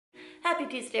Happy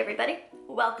Tuesday, everybody.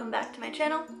 Welcome back to my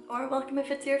channel, or welcome if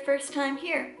it's your first time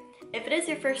here. If it is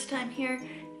your first time here,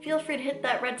 feel free to hit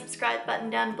that red subscribe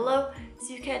button down below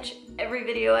so you catch every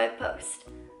video I post.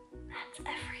 That's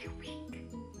every week.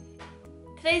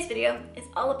 Today's video is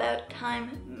all about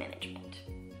time management.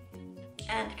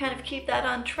 And to kind of keep that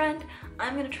on trend,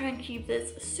 I'm going to try and keep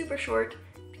this super short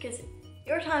because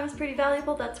your time is pretty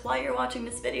valuable. That's why you're watching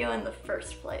this video in the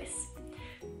first place.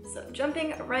 So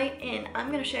jumping right in,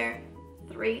 I'm going to share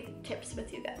 3 tips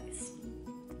with you guys.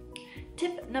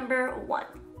 Tip number 1,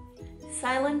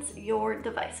 silence your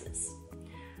devices.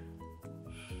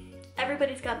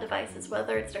 Everybody's got devices,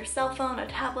 whether it's their cell phone, a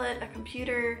tablet, a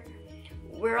computer.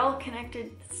 We're all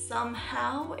connected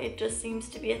somehow. It just seems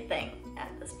to be a thing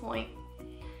at this point.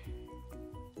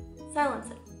 Silence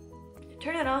it.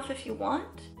 Turn it off if you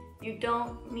want. You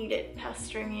don't need it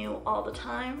pestering you all the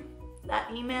time.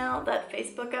 That email, that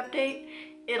Facebook update,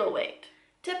 it'll wait.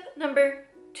 Tip number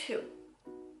 2,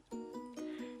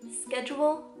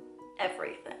 schedule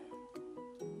everything.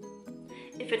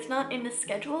 If it's not in the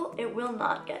schedule, it will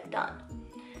not get done.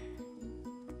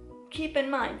 Keep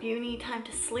in mind, you need time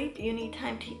to sleep, you need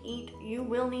time to eat, you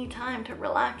will need time to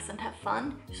relax and have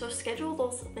fun, so schedule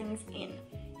those things in.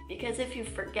 Because if you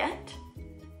forget,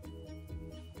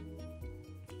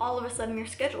 all of a sudden your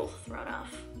schedule's thrown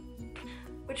off.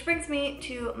 Which brings me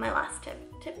to my last tip.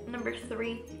 Tip number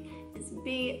 3 is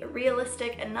be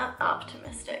realistic and not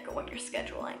optimistic when you're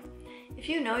scheduling. If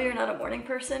you know you're not a morning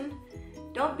person,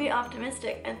 don't be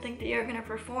optimistic and think that you're going to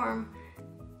perform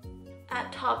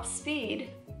at top speed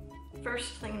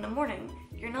first thing in the morning.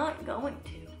 You're not going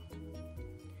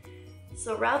to.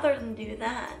 So rather than do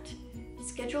that,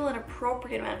 schedule an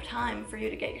appropriate amount of time for you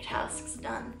to get your tasks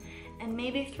done, and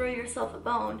maybe throw yourself a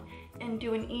bone and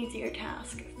do an easier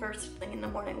task first thing in the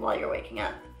morning while you're waking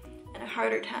up, and a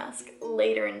harder task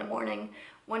later in the morning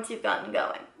once you've gotten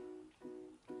going.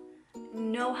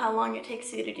 Know how long it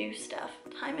takes you to do stuff.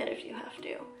 Time it if you have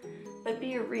to, but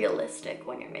be realistic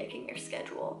when you're making your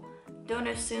schedule. Don't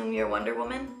assume you're Wonder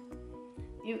Woman.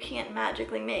 You can't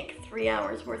magically make 3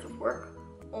 hours worth of work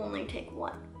only take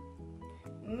 1.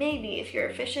 Maybe if you're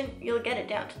efficient, you'll get it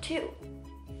down to 2.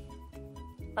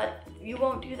 But you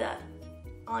won't do that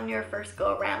on your first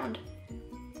go around.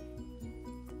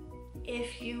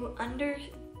 If you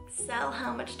undersell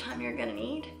how much time you're gonna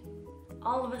need,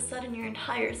 all of a sudden your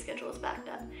entire schedule is backed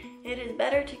up. It is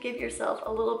better to give yourself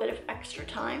a little bit of extra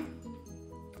time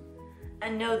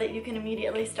and know that you can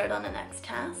immediately start on the next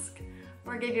task,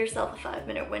 or give yourself a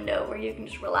 5-minute window where you can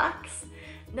just relax,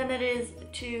 than it is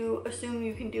to assume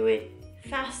you can do it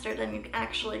faster than you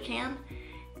actually can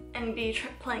and be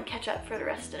playing catch up for the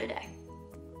rest of the day.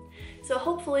 So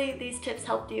hopefully these tips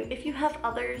helped you. If you have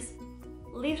others,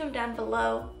 leave them down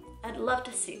below. I'd love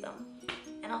to see them.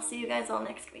 And I'll see you guys all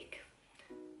next week.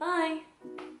 Bye!